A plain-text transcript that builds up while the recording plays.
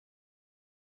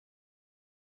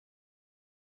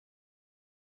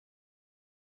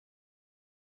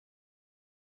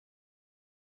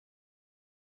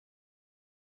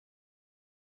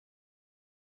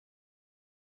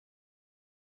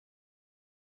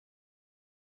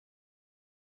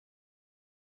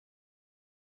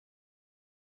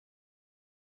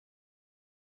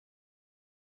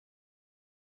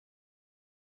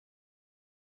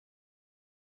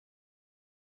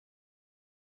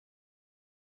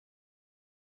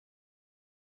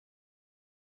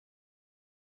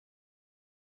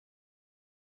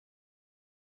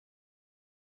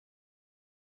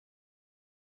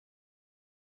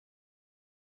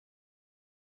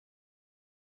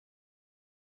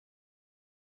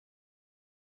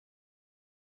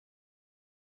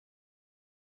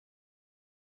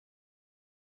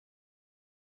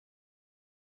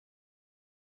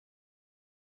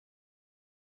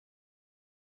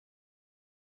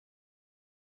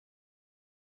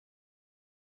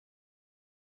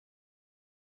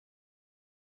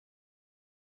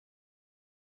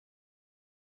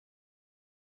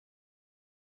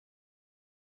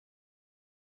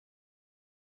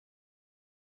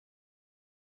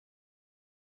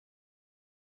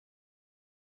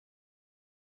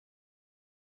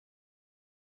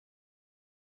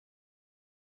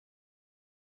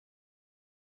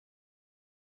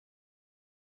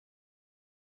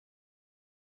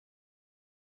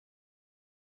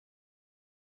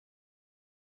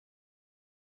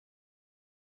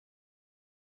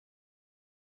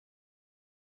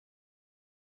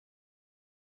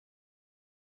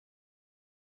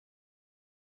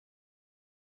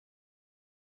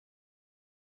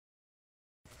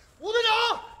吴队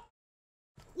长，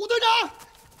吴队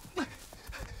长，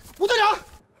吴队长，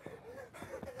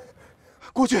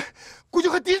国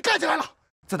军和敌人干起来了，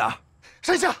在哪儿？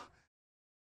山下。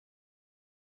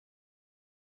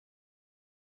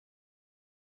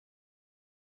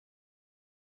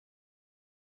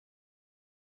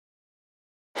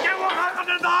给我看看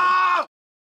这打！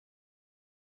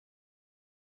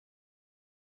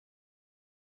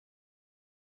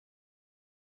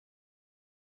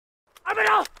二班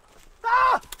长，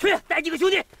打！去带几个兄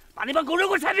弟把那帮狗日给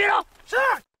我铲平了。是。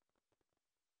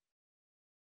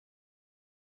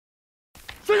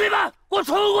兄弟们，我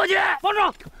冲过去！班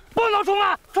长，不能冲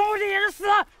啊！冲过去也是死，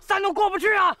山都过不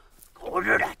去啊！狗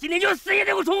日的，今天就死也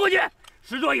得给我冲过去！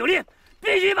师座有令，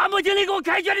必须把穆经理给我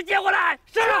开拳的接过来！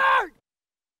是。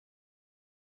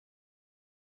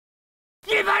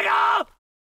一班长。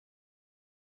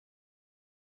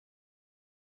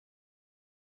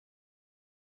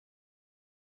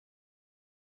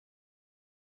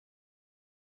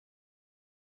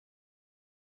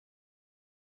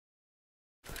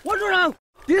王主任，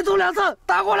敌人从两侧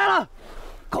打过来了！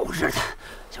狗日的，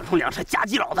想从两侧夹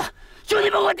击老子！兄弟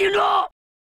们，给我顶住！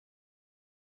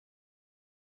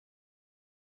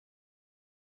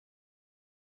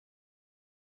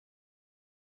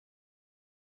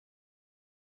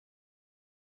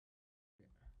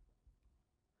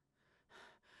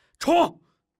冲！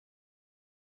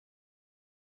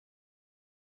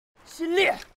心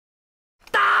烈，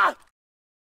打！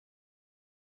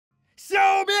消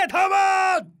灭他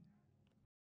们！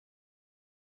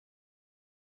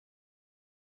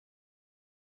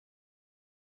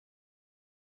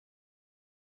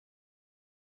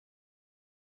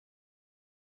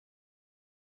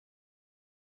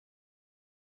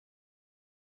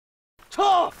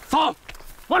冲！走！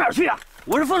往哪儿去啊？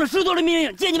我是奉了师座的命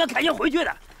令接你们凯旋回去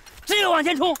的，只有往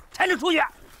前冲才能出去。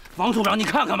王处长，你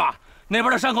看看吧，那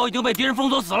边的山口已经被敌人封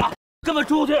锁死了，根本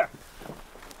出不去。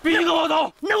必须跟我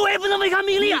走！那我也不能违抗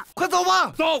命令啊！快走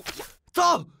吧，走，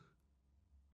走。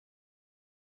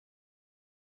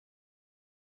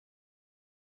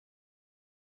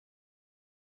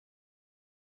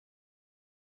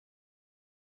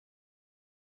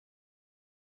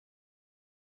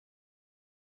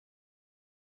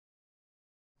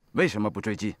为什么不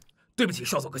追击？对不起，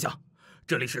少佐阁下，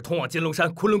这里是通往金龙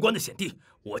山昆仑关的险地，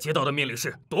我接到的命令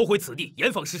是夺回此地，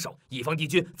严防失守，以防敌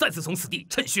军再次从此地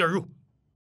趁虚而入。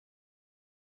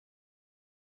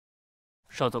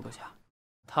少佐阁下，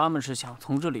他们是想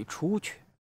从这里出去。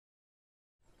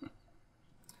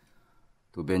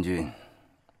渡边君，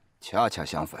恰恰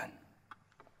相反，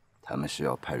他们是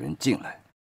要派人进来。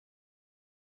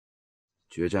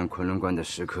决战昆仑关的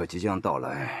时刻即将到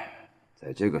来。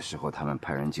在这个时候，他们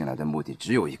派人进来的目的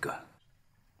只有一个，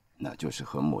那就是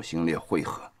和莫兴烈会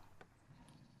合，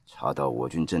插到我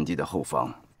军阵地的后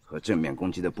方，和正面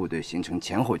攻击的部队形成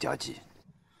前后夹击。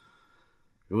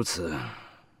如此，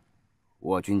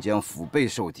我军将腹背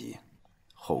受敌，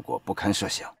后果不堪设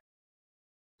想。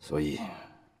所以，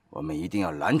我们一定要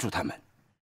拦住他们，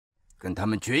跟他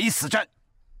们决一死战。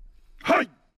嗨！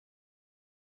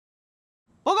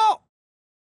报告，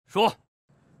说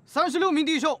36名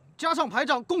弟兄加上排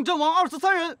长，共阵亡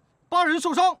23人，8人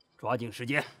受伤。抓紧时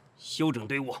间休整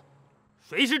队伍，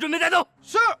随时准备带走。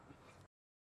是。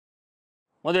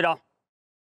王队长，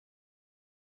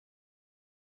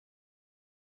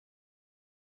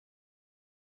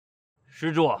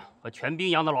师座和全宾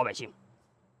阳的老百姓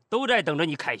都在等着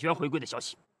你凯旋回归的消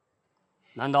息。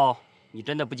难道你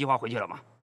真的不计划回去了吗？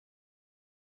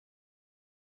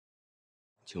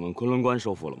请问昆仑关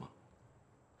收复了吗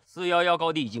411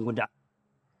高地已经攻占，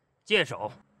界首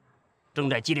正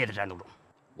在激烈的战斗中。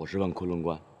我是问昆仑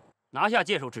关。拿下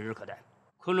界首指日可待，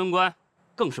昆仑关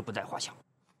更是不在话下。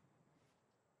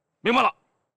明白了。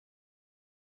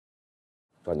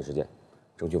抓紧时间，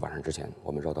争取晚上之前，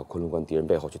我们绕到昆仑关敌人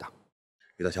背后去打。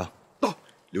于大强，到，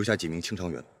留下几名清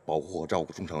伤员，保护和照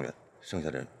顾中伤员，剩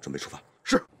下的人准备出发。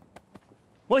是。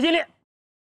莫心烈，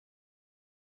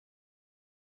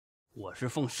我是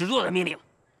奉师座的命令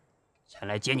前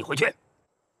来接你回去。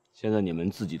现在你们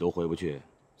自己都回不去，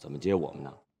怎么接我们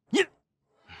呢？你，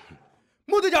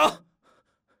莫队长，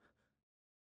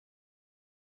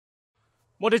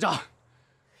莫队长，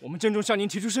我们郑重向您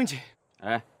提出申请。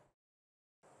哎，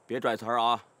别拽词儿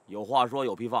啊！有话说，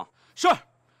有屁放。是，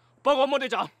报告莫队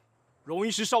长，荣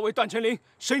一师少尉段全林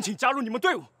申请加入你们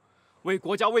队伍，为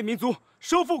国家为民族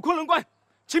收复昆仑关，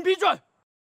请批准。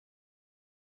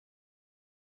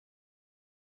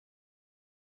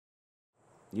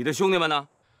你的兄弟们呢？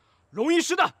荣一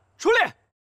师的出列。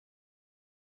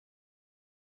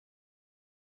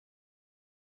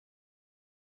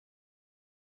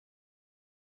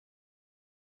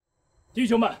弟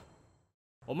兄们，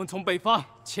我们从北方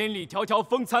千里迢迢、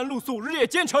风餐露宿、日夜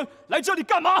兼程来这里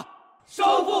干嘛？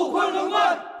收复昆仑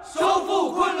关！收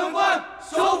复昆仑关！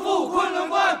收复昆仑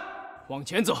关！往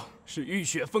前走是浴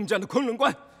血奋战的昆仑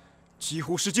关，几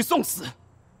乎是去送死；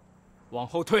往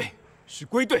后退是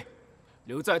归队，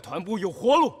留在团部有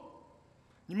活路。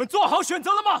你们做好选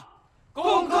择了吗？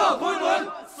攻克昆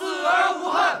仑，死而无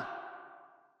憾。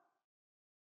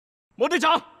莫队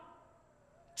长，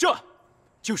这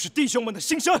就是弟兄们的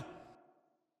心声。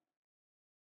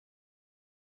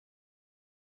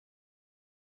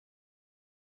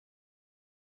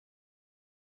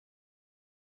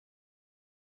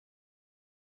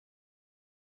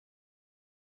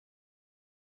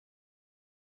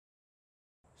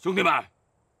兄弟们，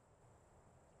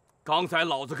刚才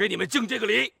老子给你们敬这个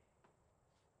礼，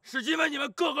是因为你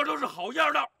们个个都是好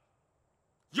样的，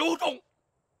有种，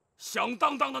响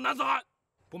当当的男子汉。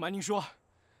不瞒您说，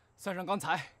算上刚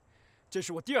才，这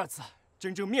是我第2次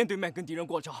真正面对面跟敌人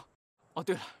过招。哦，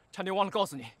对了，差点忘了告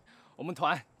诉你，我们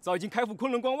团早已经开赴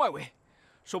昆仑关外围，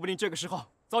说不定这个时候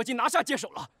早已经拿下界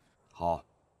首了。好，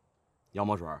要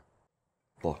墨水？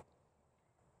不。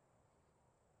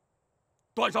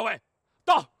段少尉，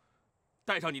到，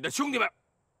带上你的兄弟们，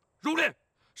入列。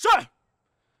是，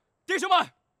弟兄们，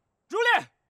入列。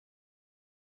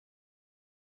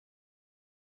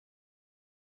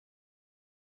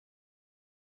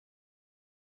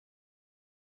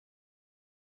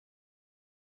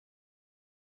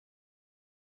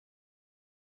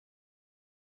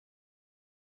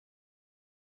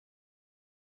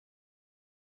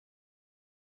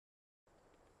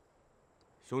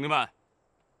兄弟们，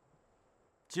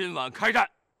今晚开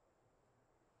战，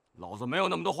老子没有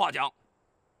那么多话讲，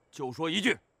就说一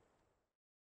句：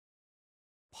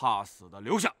怕死的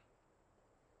留下，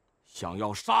想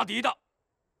要杀敌的，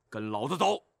跟老子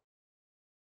走。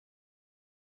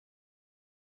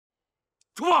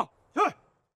出发！是。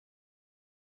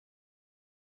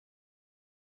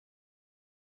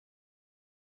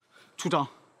处长，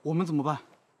我们怎么办？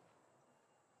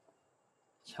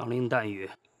枪林弹雨，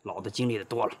老子经历的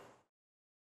多了，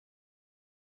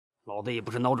老子也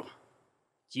不是孬种。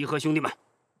集合，兄弟们，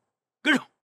跟上！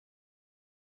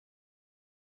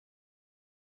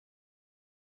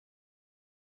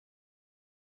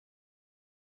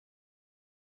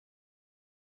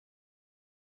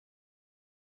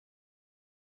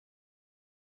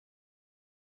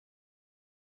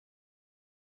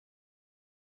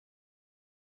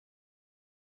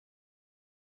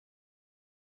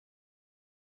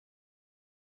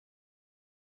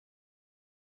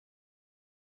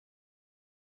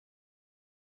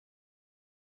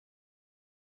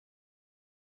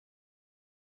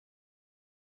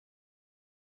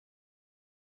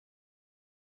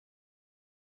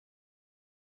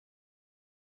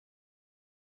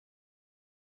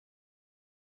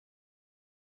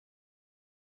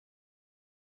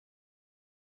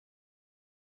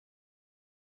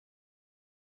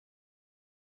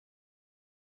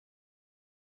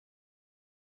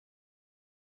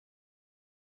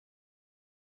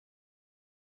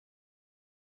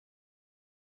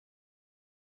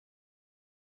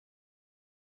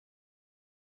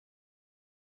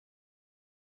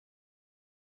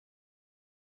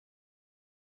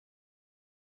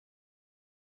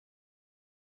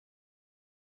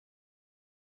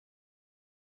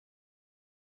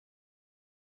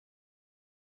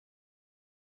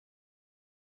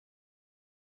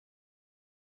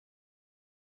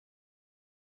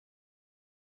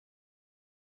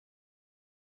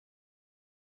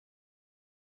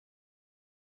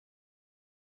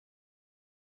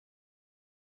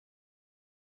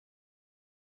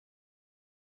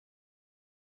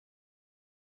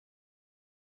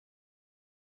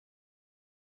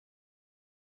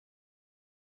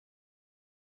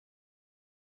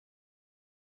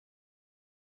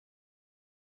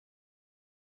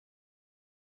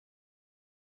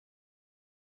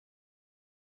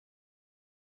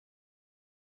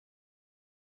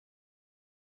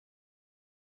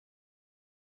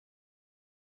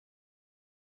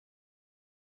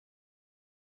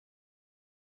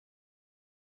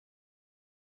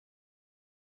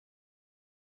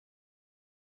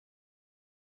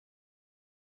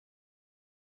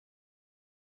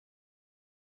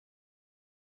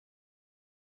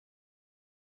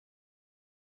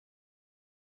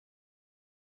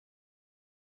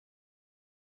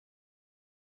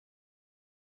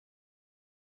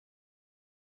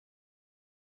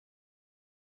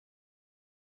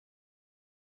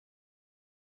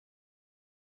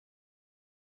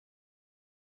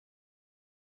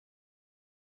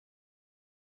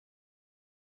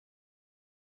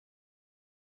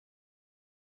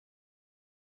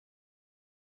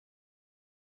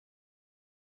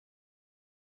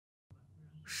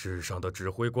世上的指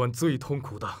挥官最痛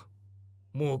苦的，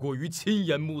莫过于亲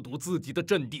眼目睹自己的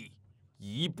阵地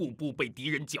一步步被敌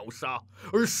人绞杀，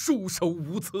而束手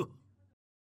无策。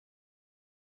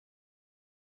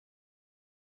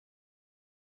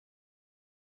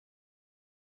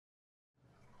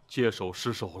接手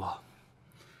失守了，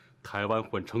台湾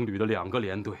混成旅的2个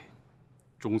连队，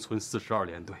中村42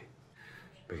连队，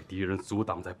被敌人阻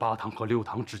挡在8塘和6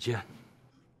塘之间，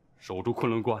守住昆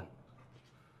仑关，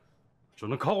只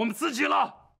能靠我们自己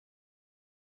了。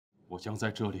我将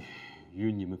在这里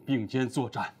与你们并肩作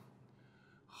战，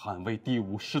捍卫第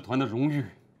5师团的荣誉，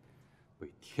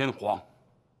为天皇，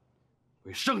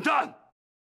为圣战。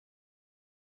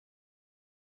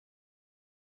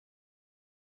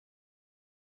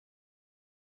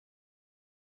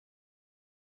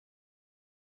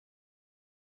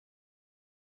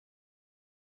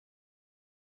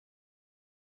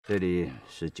这里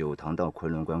是9塘到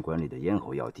昆仑关管理的咽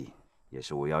喉要地，也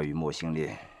是我要与莫兴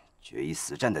烈决一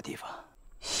死战的地方。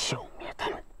消灭他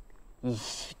们，一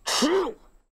洗耻辱。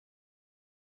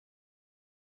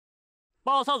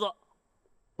报告少佐，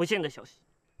不幸的消息。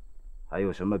还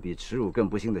有什么比耻辱更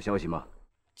不幸的消息吗？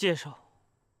介绍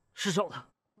失手了。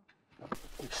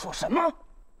你说什么？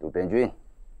渡边君，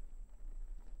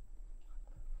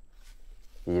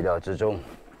意料之中，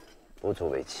不足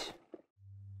为奇。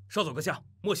少佐阁下，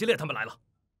莫西烈他们来了。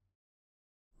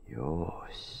哟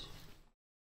西。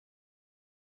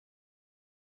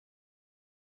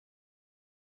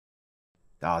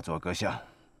大佐阁下，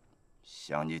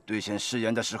向你兑现誓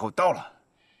言的时候到了，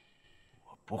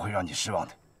我不会让你失望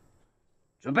的。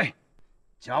准备，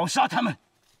绞杀他们！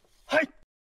嘿，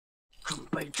准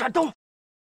备战斗！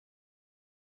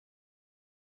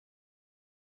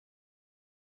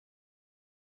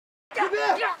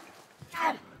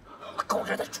狗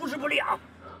日的，出师不利啊！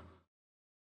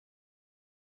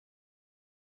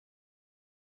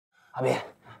阿斌，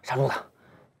刹住他！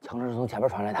枪声是从前边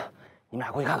传来的，你们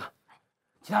俩过去看看。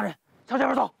其他人向这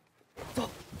边走。走。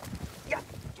呀！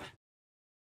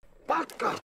八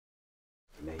个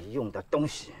没用的东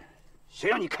西，谁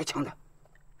让你开枪的？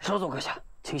少佐阁下，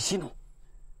请息怒。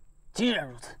既然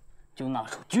如此，就拿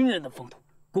出军人的风度，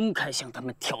公开向他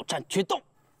们挑战决斗。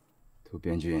渡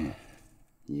边君，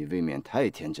你未免太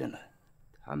天真了。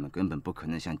他们根本不可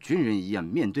能像军人一样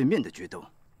面对面的决斗，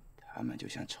他们就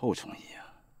像臭虫一样，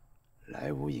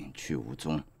来无影去无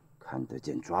踪，看得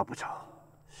见抓不着，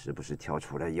时不时跳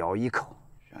出来咬一口，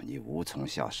让你无从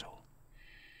下手，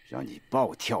让你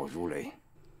暴跳如雷。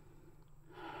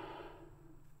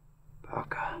八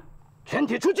嘎，全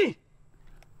体出击！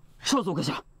少佐阁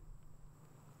下，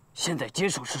现在接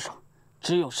手失守，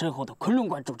只有身后的昆仑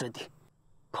关主阵地。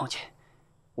况且，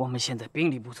我们现在兵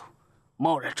力不足，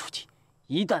贸然出击，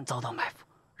一旦遭到埋伏，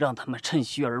让他们趁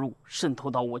虚而入，渗透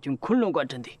到我军昆仑关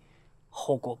阵地，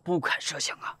后果不堪设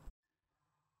想啊！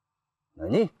那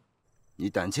你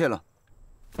胆怯了？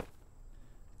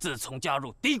自从加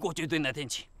入敌国军队那天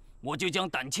起，我就将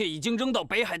胆怯已经扔到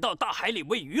北海道大海里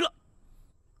喂鱼了。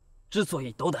之所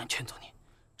以斗胆劝阻您，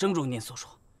正如您所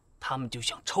说，他们就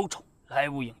像抽虫，来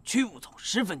无影去无踪，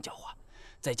十分狡猾。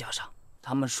再加上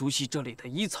他们熟悉这里的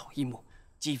一草一木，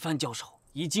几番交手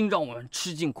已经让我们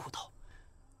吃尽苦头。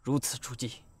如此出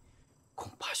击，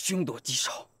恐怕凶多吉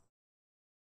少。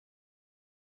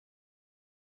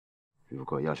如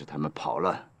果要是他们跑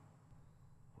了，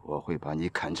我会把你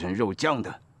砍成肉酱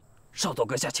的。少佐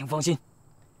阁下，请放心，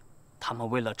他们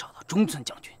为了找到中村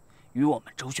将军，与我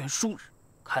们周旋数日，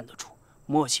看得出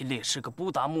莫西烈是个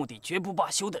不达目的绝不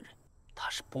罢休的人，他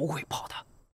是不会跑的。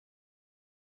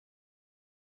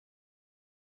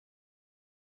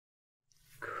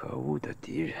可恶的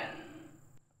敌人，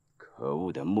可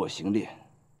恶的莫兴烈，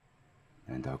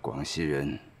难道广西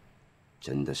人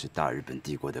真的是大日本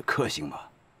帝国的克星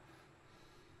吗？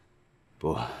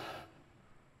不，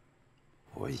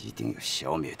我一定要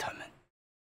消灭他们。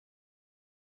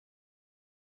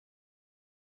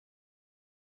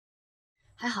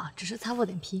还好，只是擦破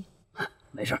点皮。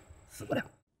没事，死不了。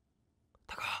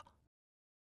大哥，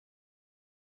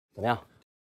怎么样？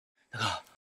大哥，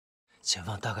前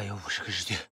方大概有50个日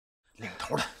军，领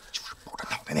头的就是抱着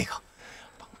脑袋那个，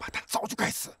王八蛋早就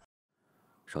该死。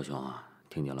少兄啊，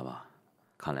听见了吧？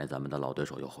看来咱们的老对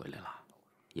手又回来了。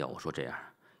要我说这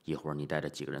样，一会儿你带着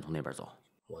几个人从那边走，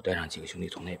我带上几个兄弟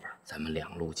从那边，咱们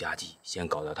2路夹击，先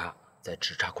搞掉他，再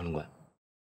直插昆仑关。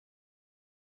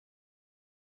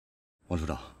王处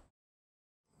长，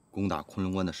攻打昆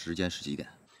仑关的时间是几点？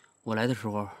我来的时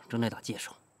候正在打界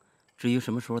首，至于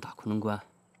什么时候打昆仑关，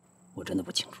我真的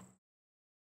不清楚。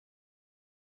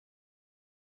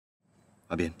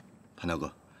阿斌、潘大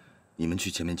哥，你们去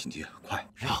前面警戒，快！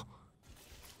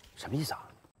什么意思啊？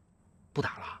不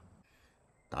打了？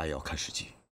打也要看时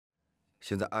机。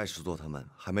现在艾石座他们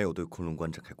还没有对昆仑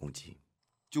关展开攻击，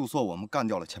就算我们干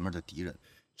掉了前面的敌人，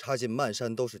插进漫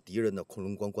山都是敌人的昆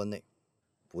仑关关内，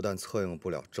不但策应不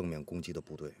了正面攻击的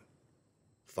部队，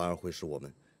反而会使我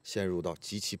们陷入到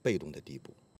极其被动的地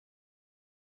步。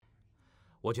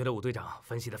我觉得武队长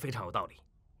分析的非常有道理。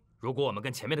如果我们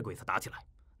跟前面的鬼子打起来，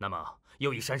那么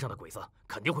右翼山上的鬼子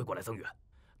肯定会过来增援，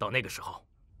到那个时候，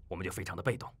我们就非常的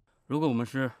被动。如果我们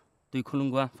是对昆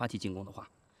仑关发起进攻的话，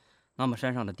那么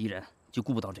山上的敌人就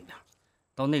顾不到这点，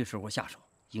到那个时候下手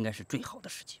应该是最好的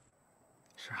时机。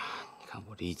是啊，你看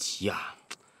我这一急呀，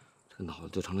这个脑子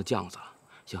就成了酱子了。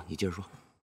行，你接着说。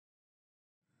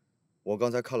我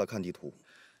刚才看了看地图，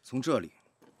从这里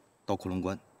到昆仑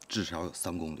关至少有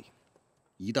3公里。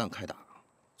一旦开打，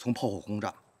从炮火轰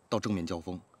炸到正面交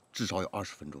锋，至少有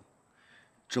20分钟，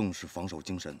正是防守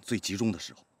精神最集中的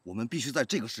时候。我们必须在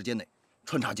这个时间内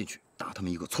穿插进去，打他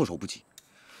们一个措手不及。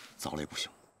早了也不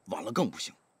行，晚了更不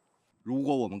行。如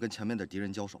果我们跟前面的敌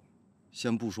人交手，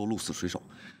先不说鹿死谁手，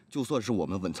就算是我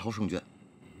们稳操胜券，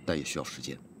但也需要时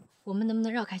间。我们能不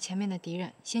能绕开前面的敌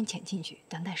人，先潜进去，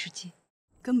等待时机？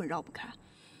根本绕不开。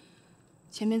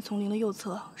前面丛林的右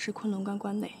侧是昆仑关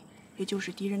关内，也就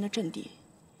是敌人的阵地。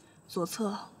左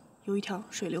侧有一条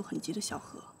水流很急的小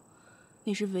河，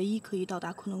那是唯一可以到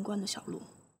达昆仑关的小路。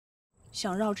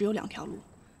想绕只有2条路，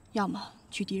要么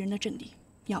去敌人的阵地，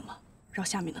要么绕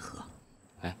下面的河。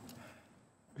哎，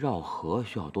绕河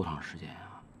需要多长时间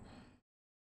呀？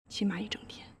起码1整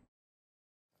天。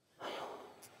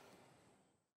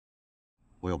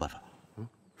我有办法。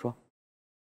说。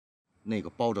那个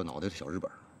包着脑袋的小日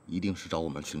本，一定是找我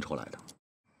们寻仇来的。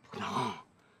不能，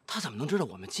他怎么能知道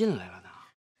我们进来了呢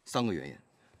？3个原因：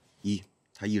一，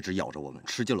他一直咬着我们，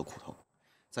吃尽了苦头。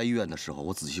在医院的时候，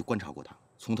我仔细观察过他，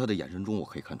从他的眼神中，我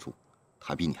可以看出，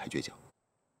他比你还倔强。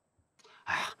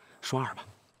哎呀，说2吧。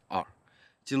2，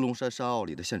金龙山山坳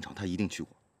里的现场他一定去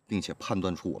过，并且判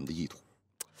断出我们的意图。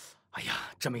哎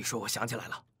呀，这么一说，我想起来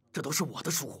了，这都是我的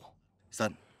疏忽。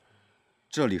3，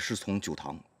这里是从九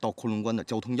塘到昆仑关的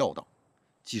交通要道，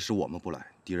即使我们不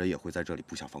来，敌人也会在这里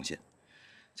布下防线。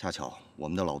恰巧我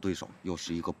们的老对手又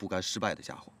是一个不甘失败的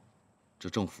家伙，这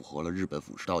正符合了日本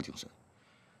武士道精神，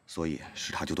所以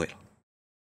是他就对了。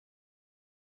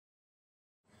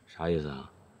啥意思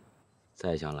啊？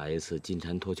再想来一次金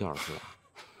蝉脱壳是吧？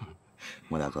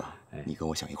莫大哥，你跟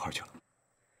我想一块儿去了。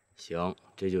行，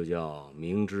这就叫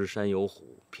明知山有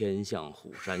虎，偏向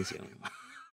虎山行。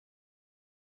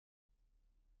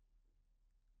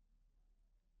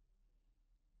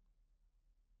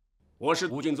我是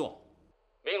吴敬作，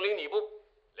命令你部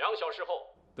2小时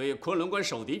后对昆仑关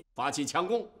守敌发起强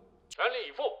攻，全力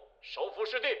以赴，收复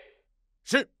失地。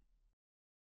是。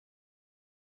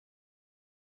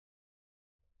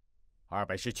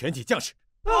200师全体将士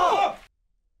到。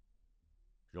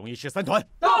荣一师3团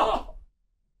到。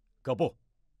各部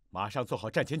马上做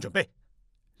好战前准备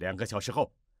，2个小时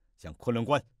后向昆仑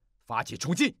关发起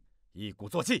冲击，一鼓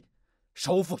作气，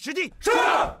收复失地。是。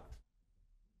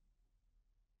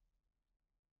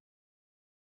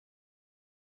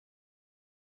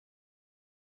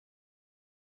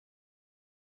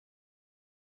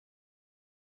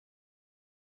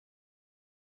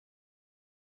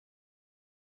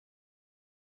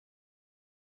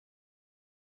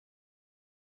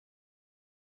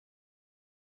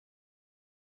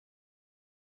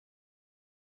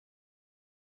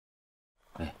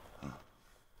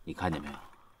你看见没有？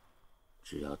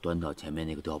只要端到前面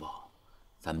那个碉堡，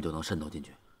咱们就能渗透进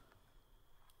去。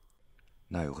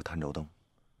那有个探照灯，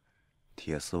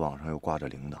铁丝网上又挂着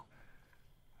铃铛，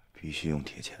必须用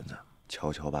铁钳子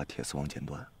悄悄把铁丝网剪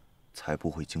断，才不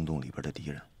会惊动里边的敌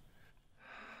人。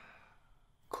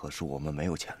可是我们没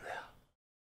有钳子呀。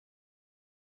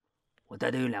我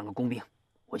带队有2个工兵，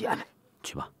我去安排。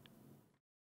去吧。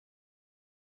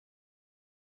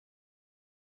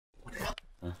我这样。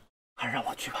还是让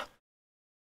我去吧。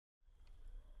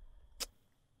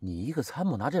你一个参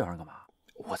谋拿这玩意儿干嘛？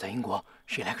我在英国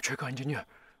是 electrical engineer，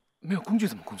 没有工具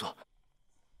怎么工作？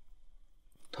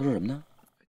他说什么呢？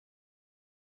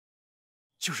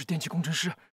就是电气工程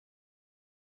师。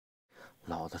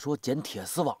老子说剪铁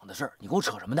丝网的事儿，你给我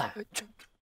扯什么蛋？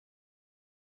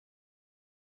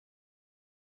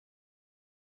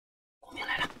工兵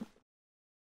来了。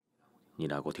你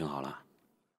俩给我听好了，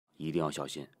一定要小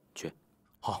心，去。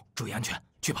好，注意安全，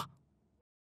去吧。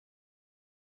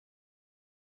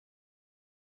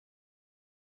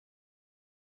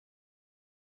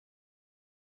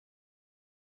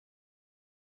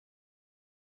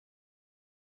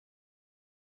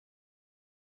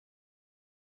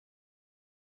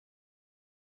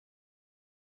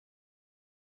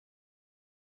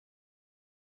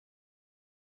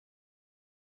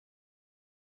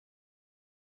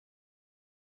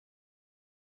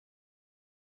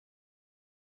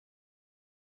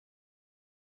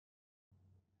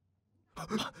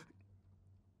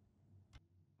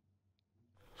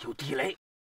有地雷。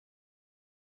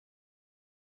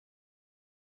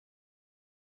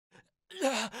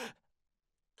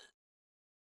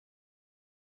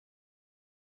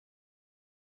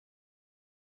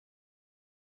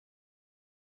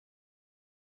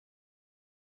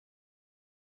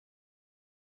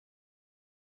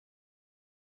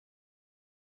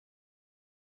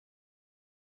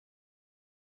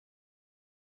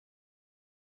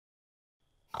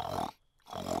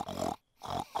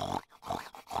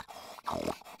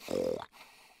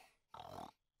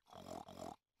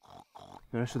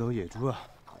原来是头野猪啊！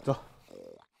走。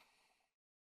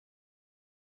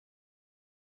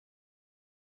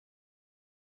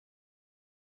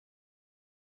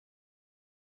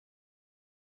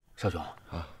少雄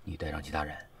啊，你带上其他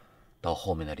人，到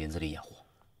后面的林子里掩护。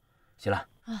西兰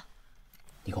啊，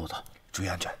你跟我走，注意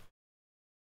安全。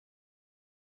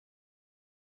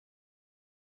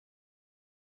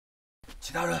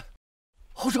其他人，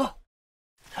后撤。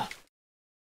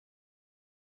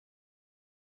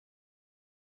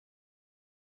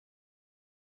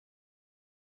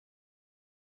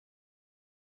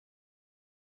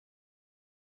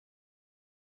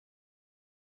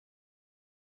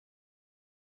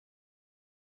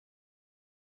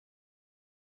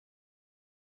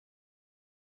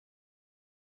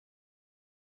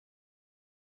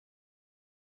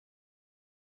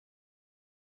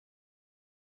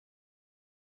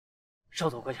少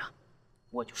佐阁下，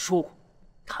我就说过，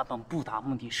他们不达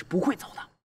目的是不会走的。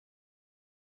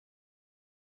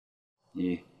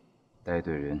你带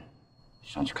队人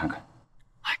上去看看。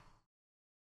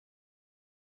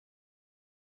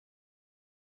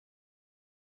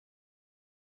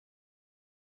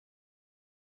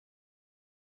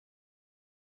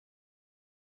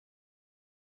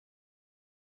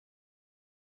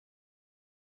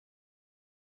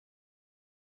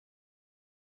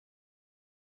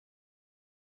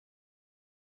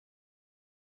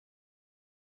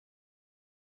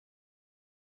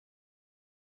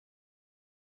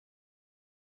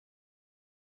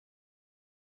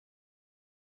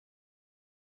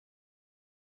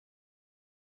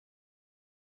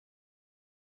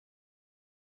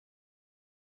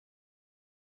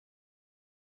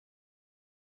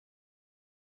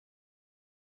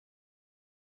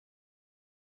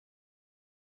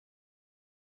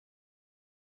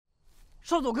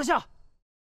少佐阁下，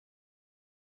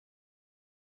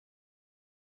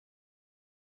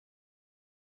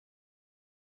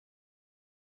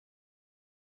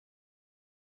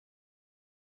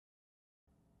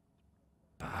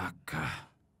八嘎！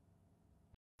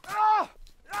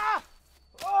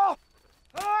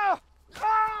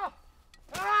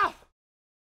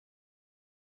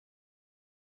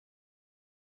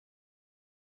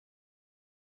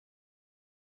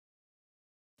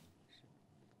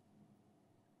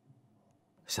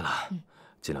新兰，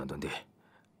尽量蹲地，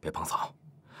别碰草，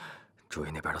注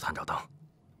意那边的探照灯。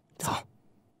走。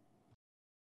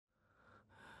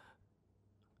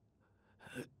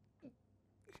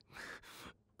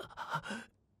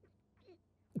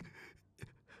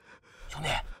兄弟，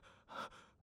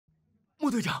莫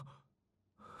队长，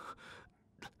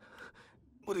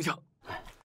莫队长，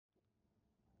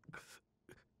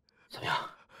怎么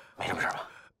样？没什么事吧？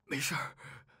没事儿。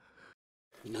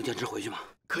你能坚持回去吗？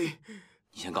可以。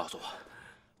你先告诉我，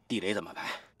地雷怎么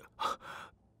排？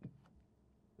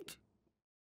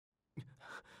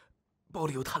包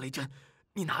里有探雷针，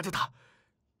你拿着它，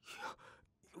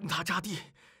用它扎地，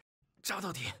扎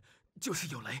到底就是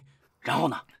有雷。然后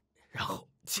呢？然后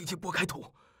轻轻拨开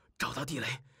土，找到地雷，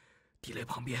地雷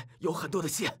旁边有很多的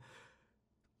线。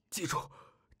记住，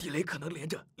地雷可能连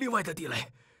着另外的地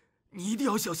雷，你一定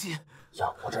要小心。行，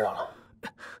我知道了。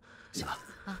行了，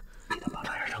给他绑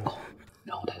上伤口，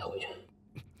然后带他回去，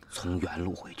从原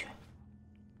路回去。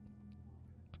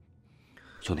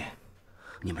兄弟，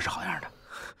你们是好样的。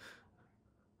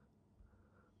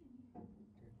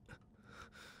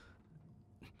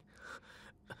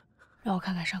让我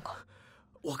看看伤口。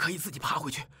我可以自己爬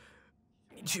回去，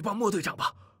你去帮莫队长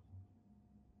吧。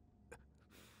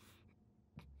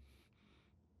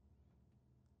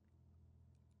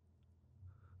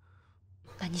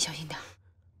那你小心点。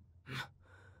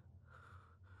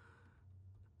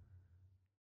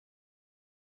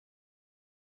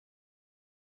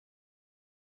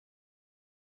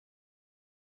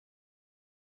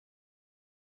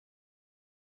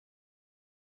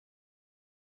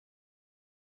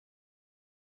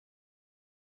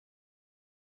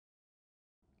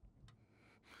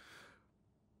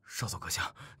少佐阁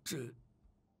下，这……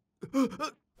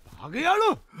哪个丫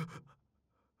头？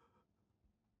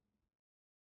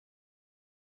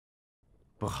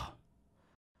不好，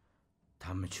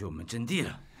他们去我们阵地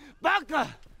了。八个，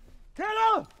开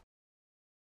路！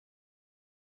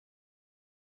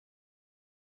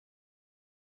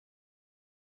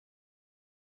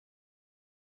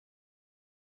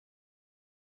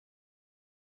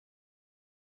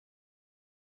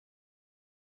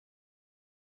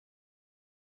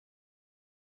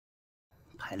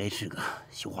排雷是个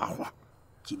绣花活，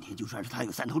今天就算是他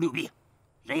有3头6臂，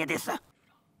人也得死。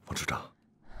王处长，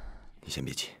你先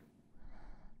别急。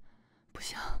不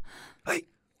行，哎，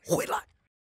回来，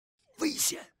危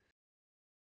险！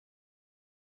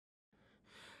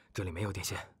这里没有电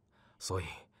线，所以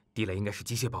地雷应该是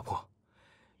机械爆破。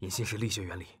引信是力学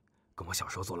原理，跟我小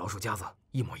时候做老鼠夹子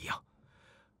一模一样。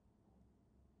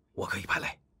我可以排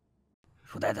雷。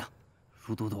书呆子，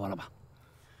书读多了吧？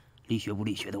力学不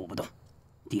力学的我不懂，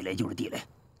地雷就是地雷，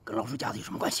跟老鼠夹子有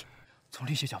什么关系？从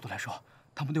力学角度来说，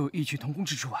他们都有异曲同工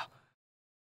之处啊。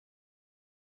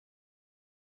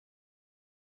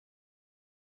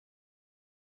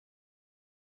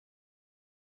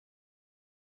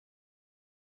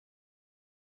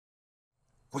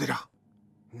胡队长，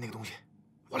那个东西，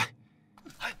我来。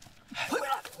回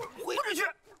来，回着去。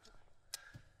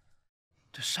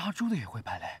这杀猪的也会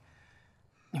排雷，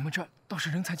你们这倒是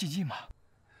人才济济嘛。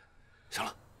行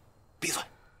了，闭嘴。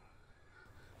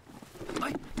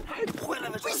哎，回来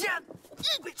了，危险！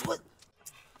一鬼村。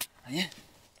哎，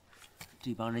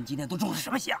这帮人今天都中的是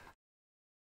什么邪？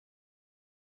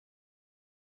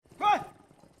快！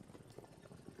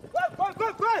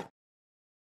快！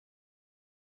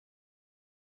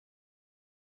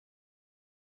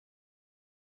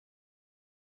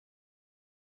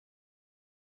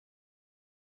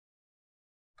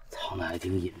藏的还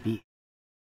挺隐蔽。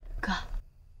哥，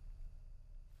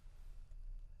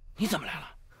你怎么来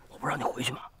了？我不让你回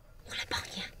去吗？我来帮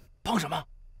你。帮什么？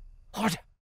好好去。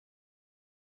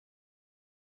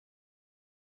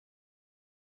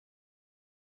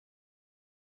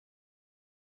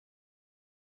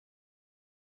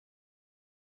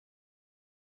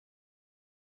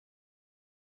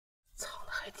藏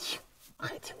的还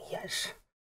挺严实。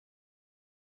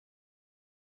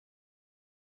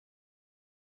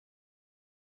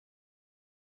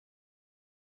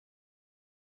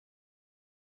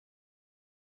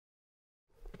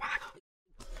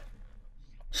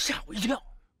吓我一跳！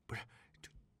不是，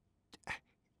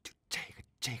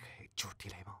这个就是地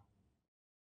雷吗？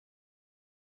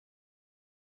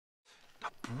它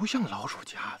不像老鼠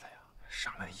夹子呀，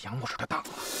上面洋木似的挡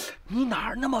了。你哪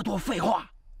儿那么多废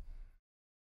话？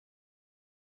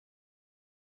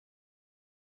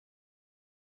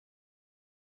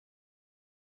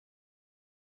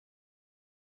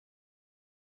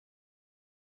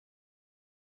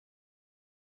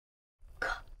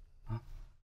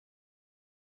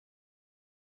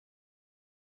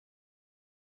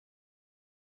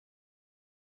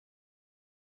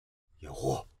掩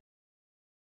护！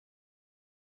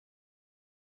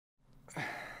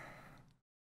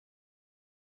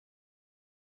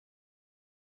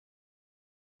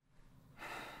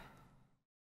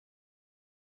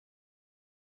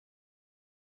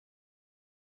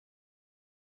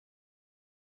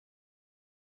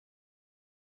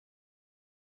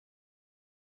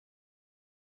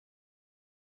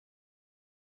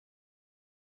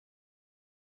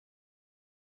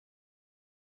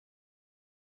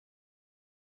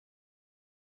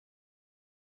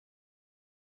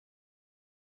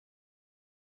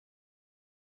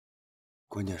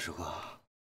关键时刻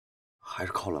还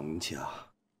是靠冷兵器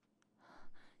啊！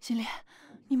心里，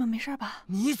你们没事吧？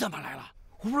你怎么来了？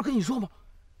我不是跟你说吗？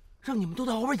让你们都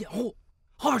在后边掩护，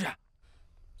后边去，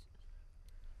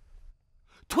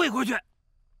退回去。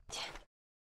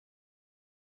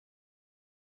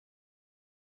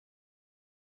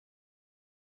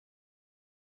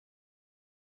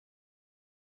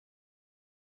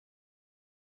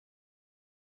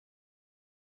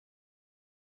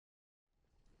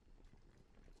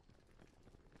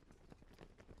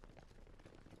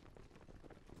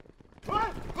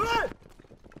回来！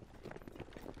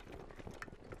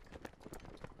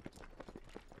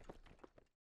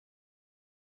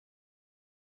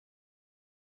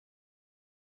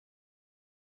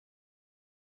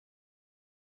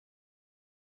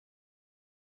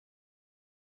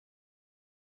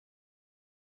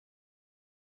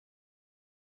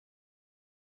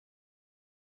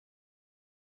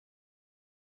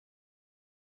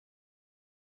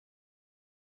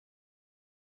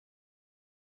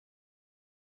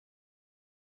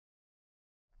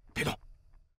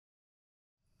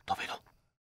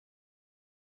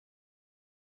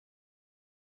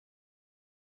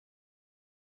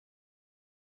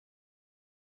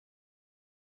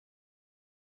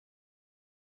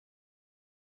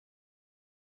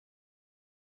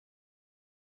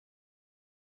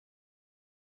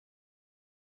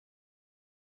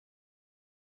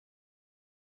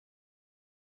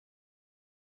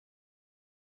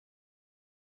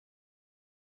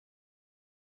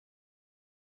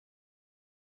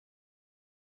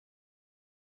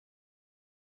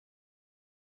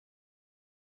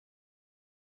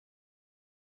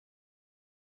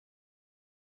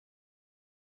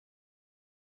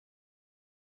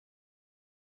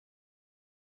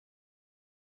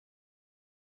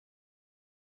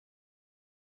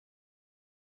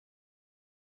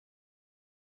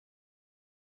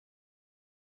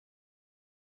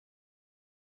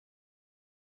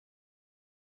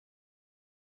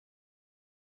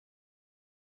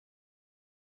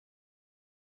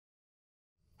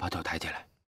把脚抬起来。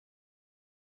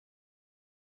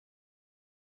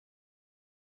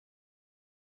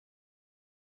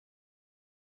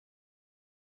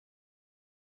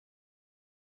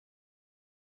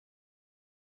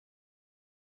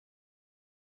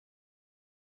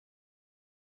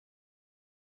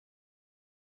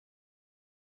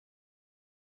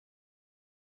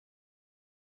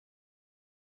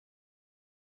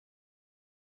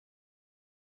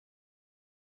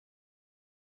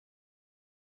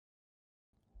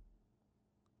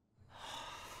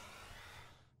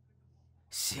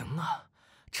行啊，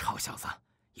臭小子，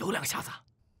有两下子。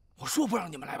我说不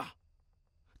让你们来吧，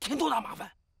添多大麻烦？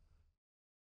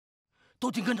都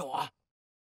紧跟着我啊！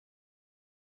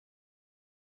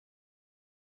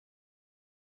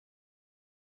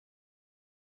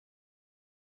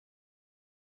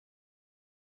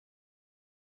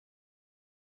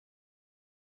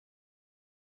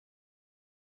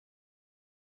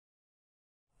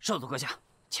少佐阁下，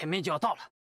前面就要到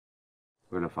了。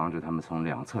为了防止他们从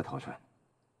两侧逃窜，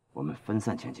我们分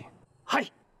散前进。嗨，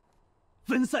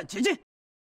分散前进。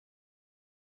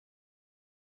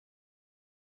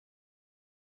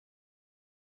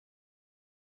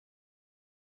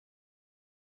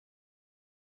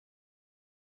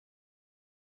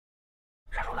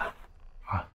杀手的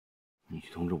啊，你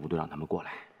去通知吴队让他们过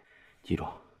来，记住，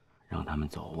让他们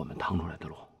走我们趟出来的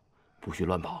路，不许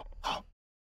乱跑。好。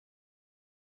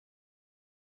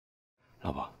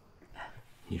老婆，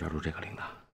你抓住这个铃铛。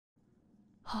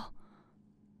好。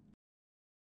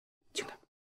轻点。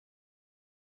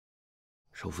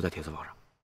手扶在铁丝网上。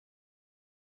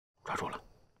抓住了。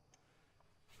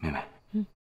妹妹。你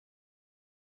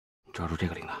抓住这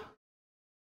个铃铛。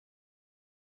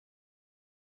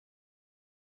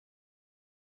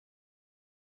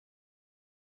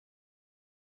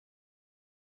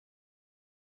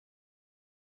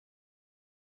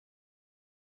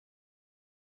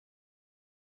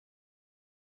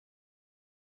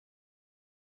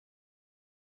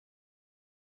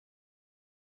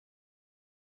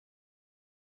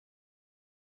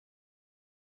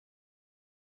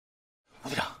吴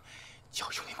队长，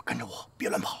叫兄弟们跟着我，别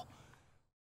乱跑。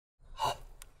好，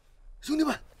兄弟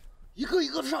们，一个一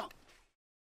个的上。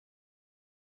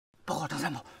报告张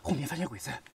参谋，后面发现鬼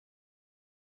子。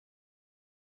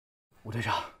吴队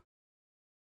长，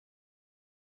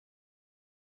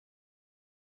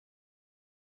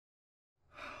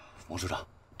王师长、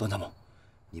段参谋，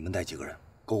你们带几个人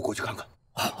跟我过去看看。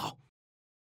好，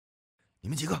你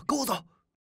们几个跟我走。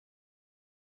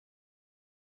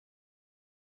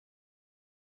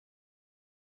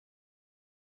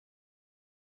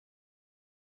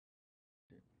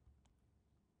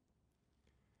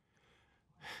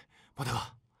莫德，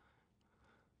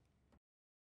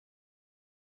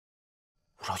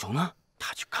吴少雄呢？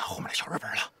他去看后面的小日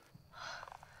本了。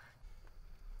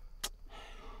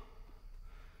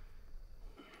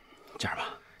这样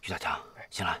吧，于大强、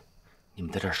新兰，你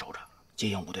们在这儿守着，接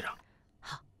应吴队长。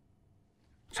好。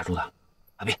杀猪的，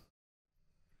阿斌，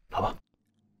老婆，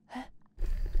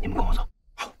你们跟我走。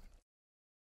好。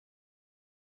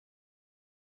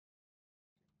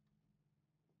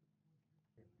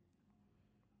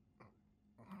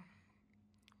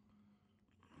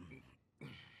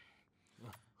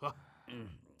喝。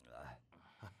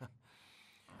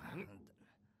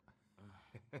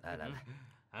来来来，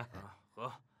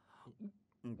喝。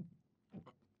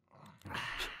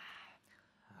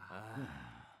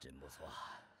真不错。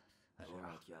多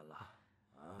少天了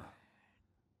啊？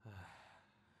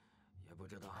也不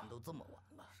知道都这么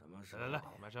晚了，什么时候来，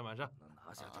满上满上，能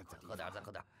拿下这块地。喝点，再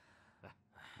喝点。来，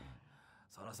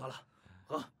算了算了，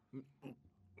喝。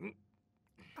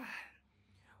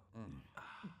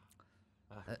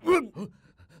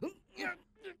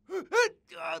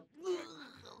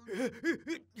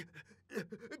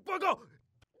报告，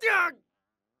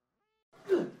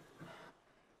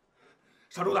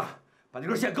杀猪的，把那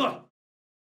根线割了。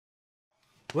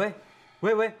喂，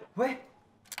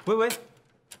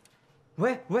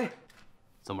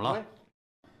怎么了？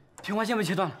天花线被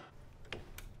切断了。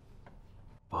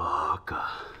8个，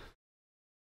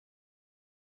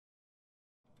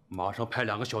马上派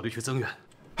2个小队去增援。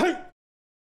嘿，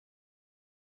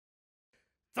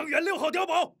增援6号碉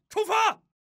堡，出发！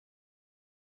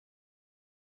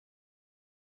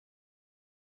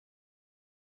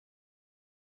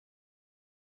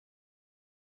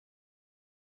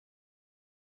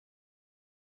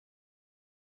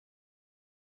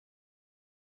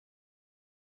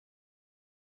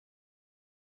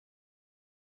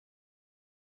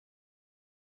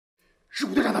是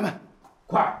吴队长他们，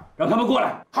快让他们过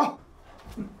来！好。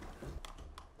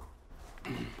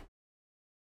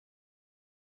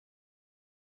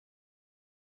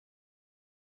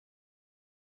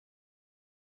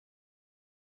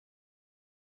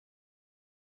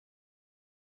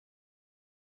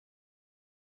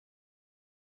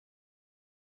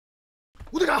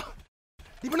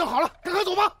你们弄好了，赶快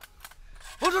走吧。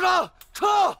王处长，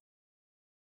撤！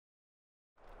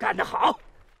干得好！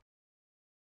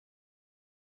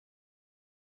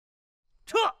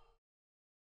撤！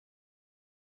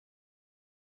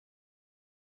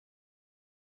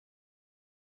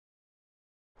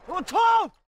给我冲！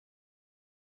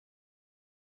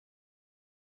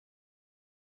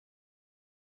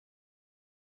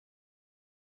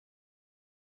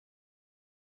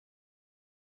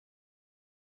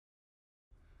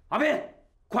阿斌，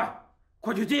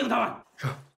快去接应他们！是。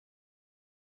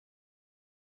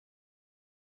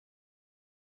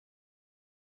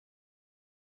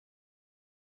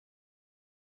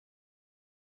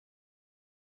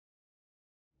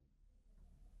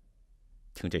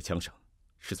听这枪声，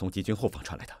是从敌军后方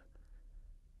传来的，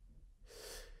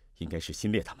应该是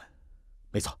新烈他们。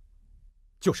没错，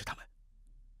就是他们。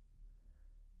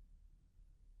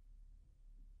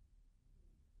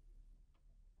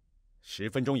10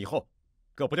分钟以后，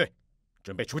各部队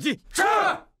准备出击。是。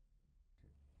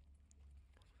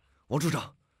王处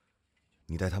长，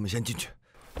你带他们先进去。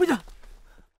不行，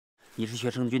你是学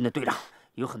生军的队长，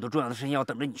有很多重要的事情要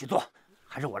等着你去做，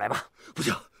还是我来吧。不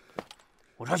行，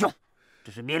我少兄，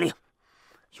这是命令，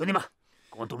兄弟们，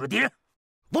跟我堵住敌人。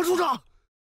王处长，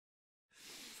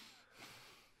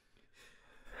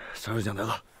少校讲台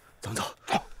了，咱们走。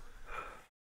走。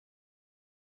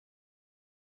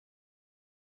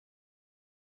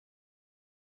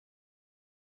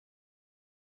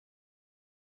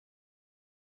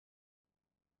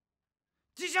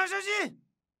机枪射击！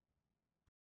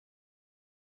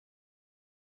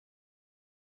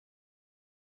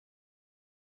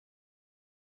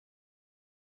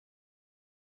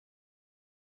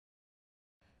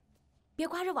别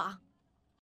挂着网，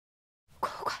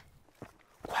快！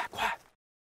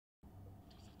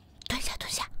蹲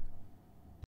下！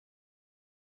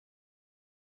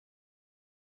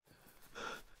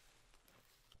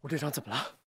吴队长怎么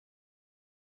了？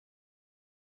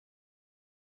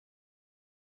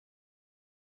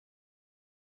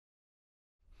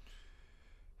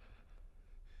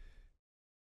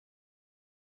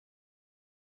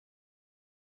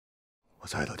我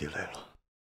猜到地雷了。